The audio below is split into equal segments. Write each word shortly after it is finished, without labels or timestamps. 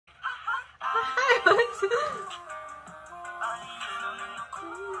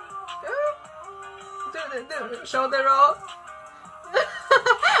Do shoulder roll.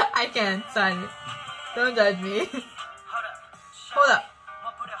 I can't, sorry. Don't judge me. Hold up.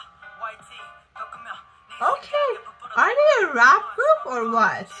 Okay. Are they a rap group or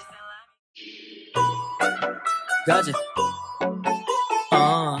what? 가자.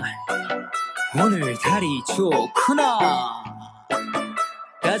 오늘 다리 좋구나.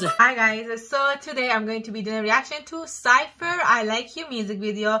 가자. Hi guys, so today I'm going to be doing a reaction to Ciipher I Like You music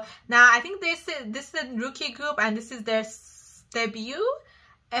video. Now I think this is a rookie group and this is their debut.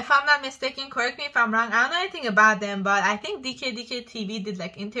 If I'm not mistaken, correct me if I'm wrong. I don't know anything about them, but I think DK TV did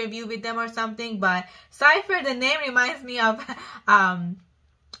like interview with them or something. But Ciipher, the name reminds me of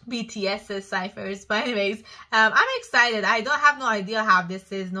BTS's Ciiphers. But anyways, I'm excited. I don't have no idea how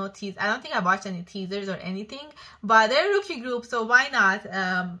this is. No tease. I don't think I watched any teasers or anything. But they're a rookie group, so why not?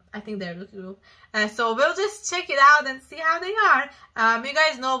 I think they're a rookie group. So we'll just check it out and see how they are. You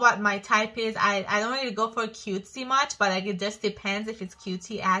guys know what my type is. I don't really go for cutesy much, but like it just depends. If it's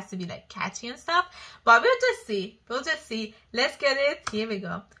cutesy, it has to be like catchy and stuff. But we'll just see. We'll just see. Let's get it. Here we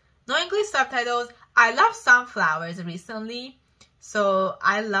go. No English subtitles. I love sunflowers recently, so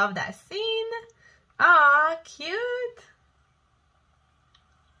I love that scene. Aw, cute.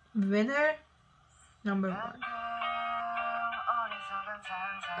 Winner number 1.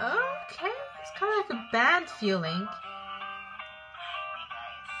 Okay, it's kind of like a band feeling.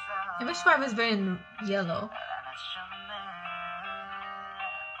 I wish I was wearing yellow.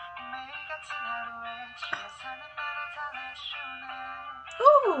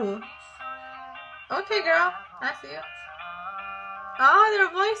 Ooh. Okay, girl. I see you. Oh, their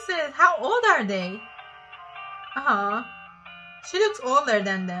voices. How old are they? She looks older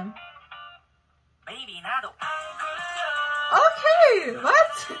than them. Okay,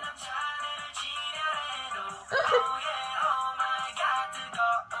 what?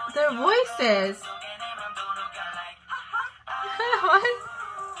 Their voices. What?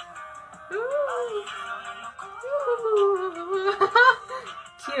 Ooh. Ooh.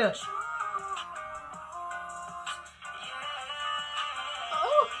 Cute.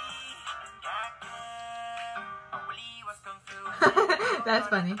 Oh. That's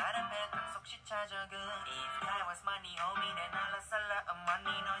funny.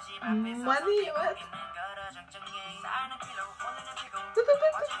 Money? What?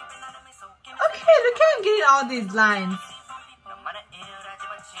 Okay, look at him getting all these lines.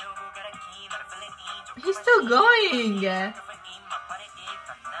 He's still going.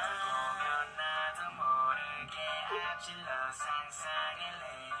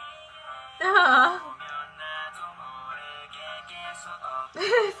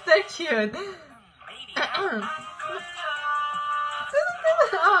 So cute.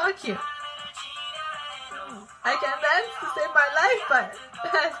 Oh, cute. I can dance to save my life, but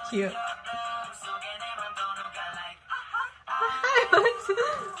that's cute.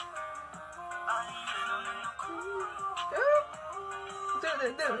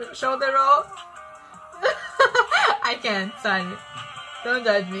 Do shoulder roll. I can't, sorry. Don't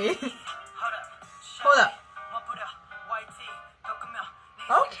judge me. Hold up.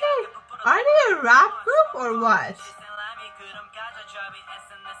 Okay. Are they a rap group or what?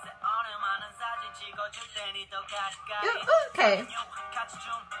 Okay.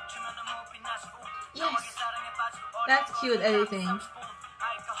 Yes. That's cute editing.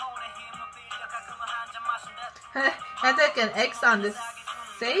 Has like an X on the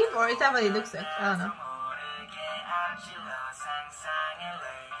save, or is that what it looks like? I don't know.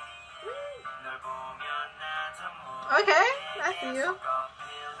 Okay, I see you.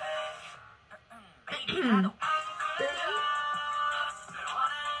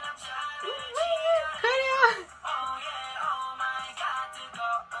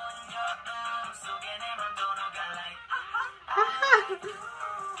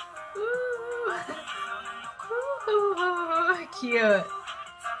 Cute.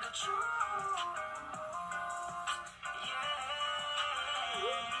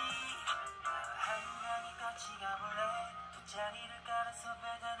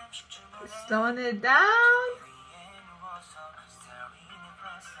 Slowing it down.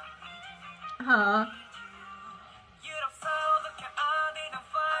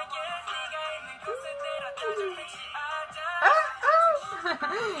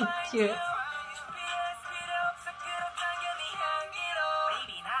 Cute.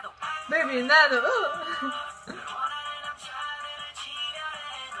 Baby, nado.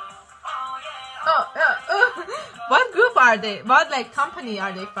 What group are they? What like company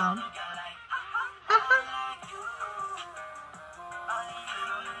are they from?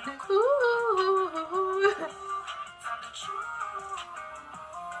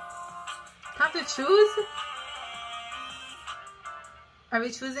 have to choose? Are we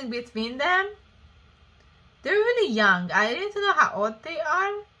choosing between them? They're really young. I need to know how old they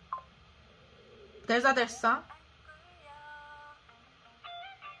are. There's other song.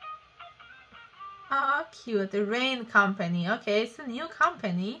 Oh, cute. The Rain Company. Okay, it's a new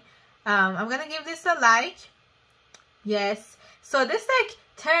company. I'm gonna give this a like. Yes. So this like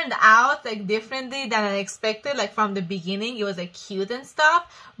turned out like differently than I expected. Like from the beginning, it was like cute and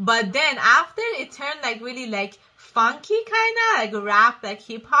stuff. But then after, it turned like really like funky kind of like rap, like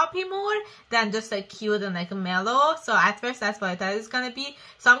hip hoppy more than just like cute and like mellow. So at first that's what I thought it was gonna be.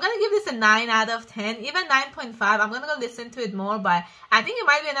 So I'm gonna give this a 9 out of 10, even 9.5. I'm gonna go listen to it more, but I think it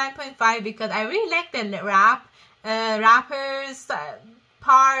might be a 9.5 because I really like the rappers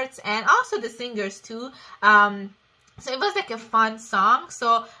parts and also the singers too. So it was like a fun song.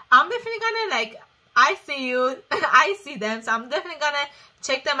 So I'm definitely gonna like, I see you, I see them. So I'm definitely gonna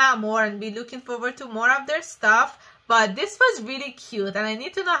check them out more and be looking forward to more of their stuff. But this was really cute and I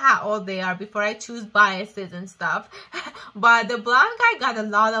need to know how old they are before I choose biases and stuff. But the blonde guy got a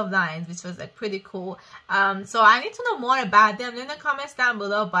lot of lines, which was like pretty cool. So I need to know more about them. Leave in the comments down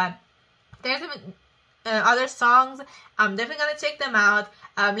below. But there's other songs. I'm definitely gonna check them out.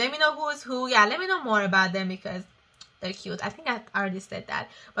 Let me know who's who. Yeah, let me know more about them because they're cute. I think I already said that.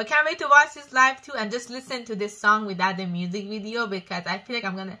 But can't wait to watch this live too and just listen to this song without the music video because I feel like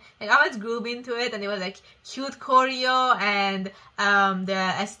I'm gonna, like I was grooving to it and it was like cute choreo and the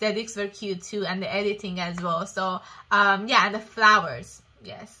aesthetics were cute too and the editing as well. So yeah, and the flowers.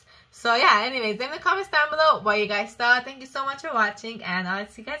 Yes. So yeah, anyways, leave in the comments down below what you guys thought. Thank you so much for watching and I'll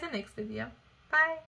see you guys in the next video. Bye.